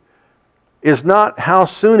prophecy is not how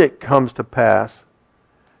soon it comes to pass.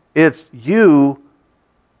 It's you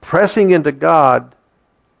pressing into God,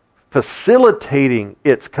 facilitating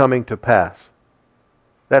its coming to pass.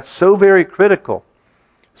 That's so very critical.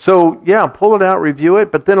 So, yeah, pull it out, review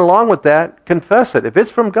it, but then along with that, confess it. If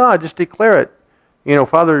it's from God, just declare it.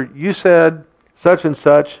 Father, you said such and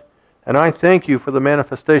such, and I thank you for the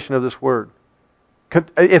manifestation of this word.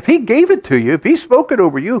 If He gave it to you, if He spoke it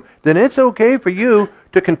over you, then it's okay for you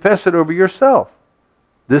to confess it over yourself.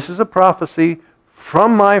 This is a prophecy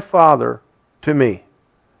from my Father to me.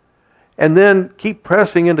 And then keep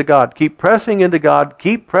pressing into God. Keep pressing into God.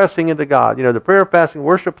 Keep pressing into God. The prayer, fasting,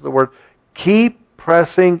 worship of the Word. Keep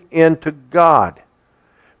pressing into God.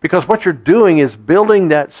 Because what you're doing is building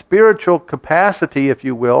that spiritual capacity, if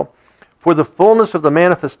you will, for the fullness of the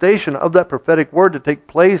manifestation of that prophetic word to take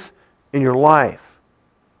place in your life.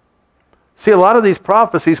 See, a lot of these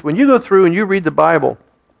prophecies, when you go through and you read the Bible,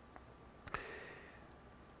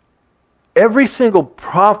 every single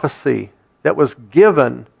prophecy that was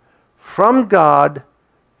given from God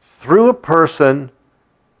through a person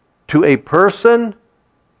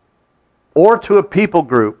or to a people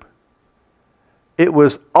group, it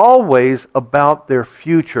was always about their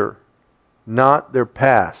future, not their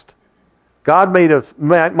past. God might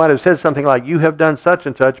have said something like, you have done such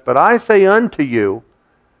and such, but I say unto you.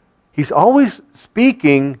 He's always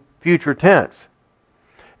speaking future tense.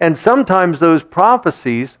 And sometimes those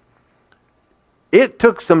prophecies, it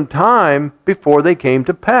took some time before they came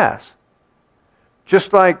to pass.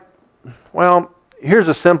 Just like, well, here's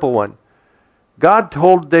a simple one. God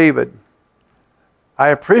told David, I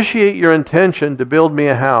appreciate your intention to build me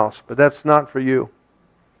a house, but that's not for you.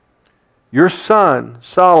 Your son,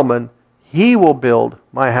 Solomon, he will build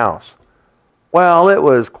my house. Well, it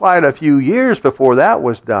was quite a few years before that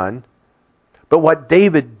was done. But what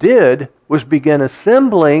David did was begin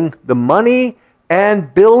assembling the money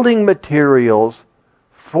and building materials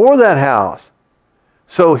for that house.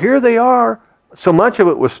 So here they are. So much of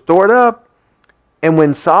it was stored up. And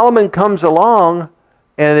when Solomon comes along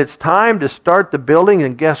and it's time to start the building,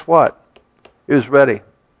 and guess what? It was ready.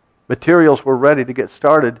 Materials were ready to get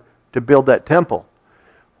started to build that temple.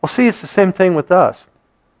 Well, see, it's the same thing with us.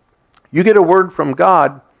 You get a word from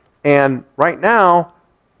God, and right now,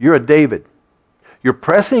 you're a David. You're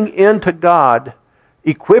pressing into God,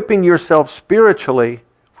 equipping yourself spiritually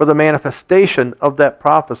for the manifestation of that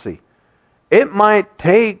prophecy. It might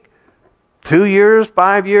take 2 years,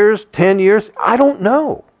 5 years, 10 years. I don't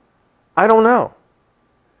know.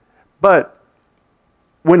 But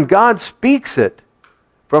when God speaks it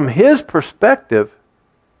from His perspective,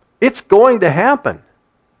 it's going to happen.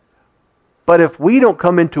 But if we don't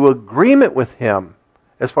come into agreement with Him,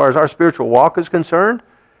 as far as our spiritual walk is concerned,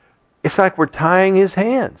 it's like we're tying His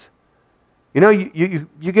hands. You know, you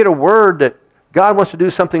get a word that God wants to do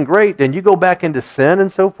something great, then you go back into sin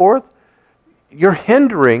and so forth. You're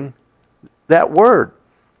hindering that word.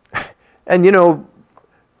 And you know,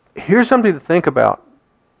 here's something to think about.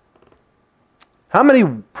 How many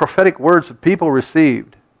prophetic words have people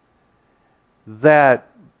received that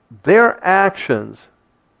their actions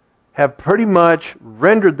have pretty much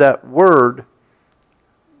rendered that word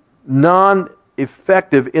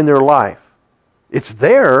non-effective in their life? It's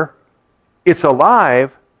there, it's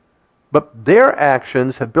alive, but their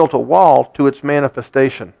actions have built a wall to its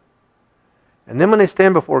manifestation. And then when they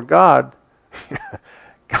stand before God,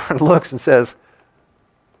 God looks and says,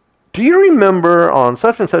 do you remember on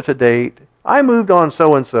such and such a date, I moved on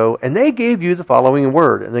so and so, and they gave you the following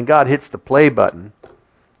word? And then God hits the play button,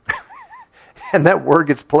 and that word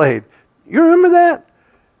gets played. You remember that?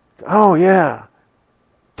 Oh, yeah.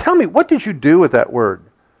 Tell me, what did you do with that word?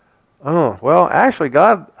 Oh, well, actually,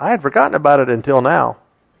 God, I had forgotten about it until now.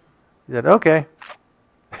 He said, okay.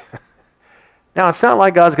 Now, it's not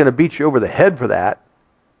like God's going to beat you over the head for that.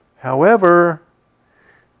 However,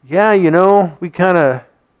 yeah, you know, we kind of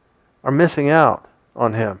are missing out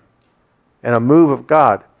on Him and a move of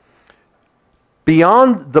God.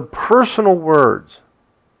 Beyond the personal words,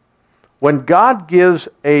 when God gives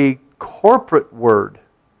a corporate word,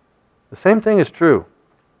 the same thing is true.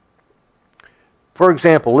 For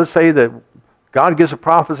example, let's say that God gives a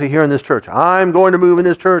prophecy here in this church. I'm going to move in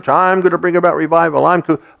this church. I'm going to bring about revival. All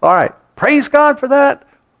right, praise God for that.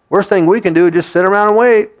 Worst thing we can do is just sit around and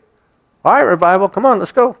wait. All right, revival, come on,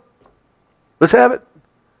 let's go. Let's have it.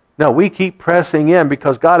 No, we keep pressing in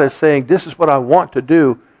because God is saying, this is what I want to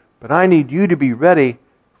do, but I need you to be ready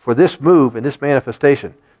for this move and this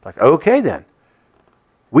manifestation. It's like, okay then.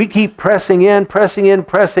 We keep pressing in,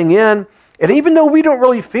 and even though we don't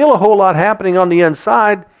really feel a whole lot happening on the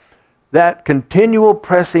inside, that continual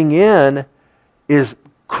pressing in is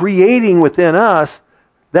creating within us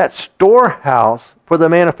that storehouse for the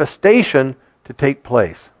manifestation to take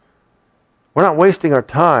place. We're not wasting our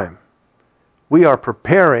time. We are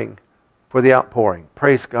preparing for the outpouring.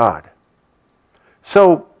 Praise God.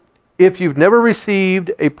 So, if you've never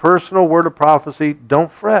received a personal word of prophecy,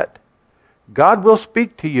 don't fret. God will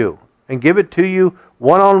speak to you and give it to you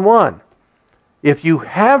one-on-one. If you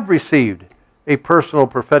have received a personal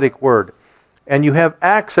prophetic word and you have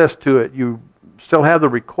access to it, you still have the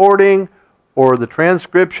recording or the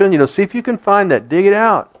transcription, see if you can find that, dig it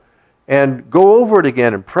out, and go over it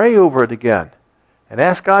again and pray over it again. And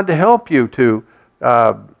ask God to help you to,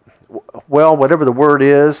 whatever the word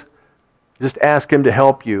is, just ask Him to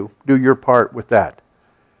help you do your part with that.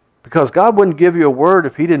 Because God wouldn't give you a word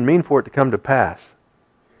if He didn't mean for it to come to pass.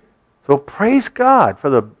 So praise God for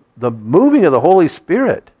the moving of the Holy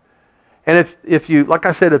Spirit. And if you, like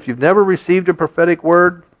I said, if you've never received a prophetic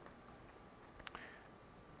word,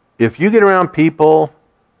 if you get around people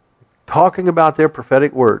talking about their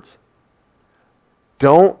prophetic words,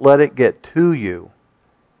 don't let it get to you.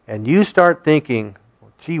 And you start thinking,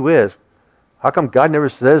 well, gee whiz, how come God never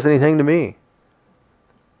says anything to me?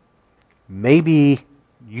 Maybe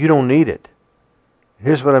you don't need it.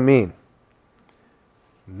 Here's what I mean.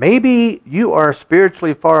 Maybe you are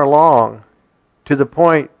spiritually far along to the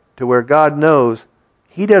point to where God knows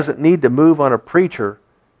He doesn't need to move on a preacher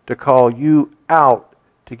to call you out,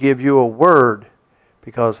 to give you a word,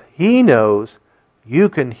 because He knows you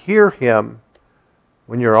can hear Him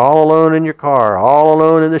when you're all alone in your car, all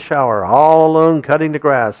alone in the shower, all alone cutting the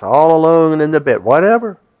grass, all alone in the bed,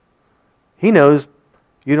 whatever. He knows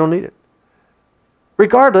you don't need it.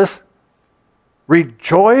 Regardless,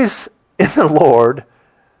 rejoice in the Lord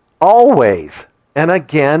always. And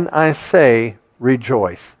again, I say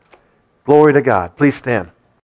rejoice. Glory to God. Please stand.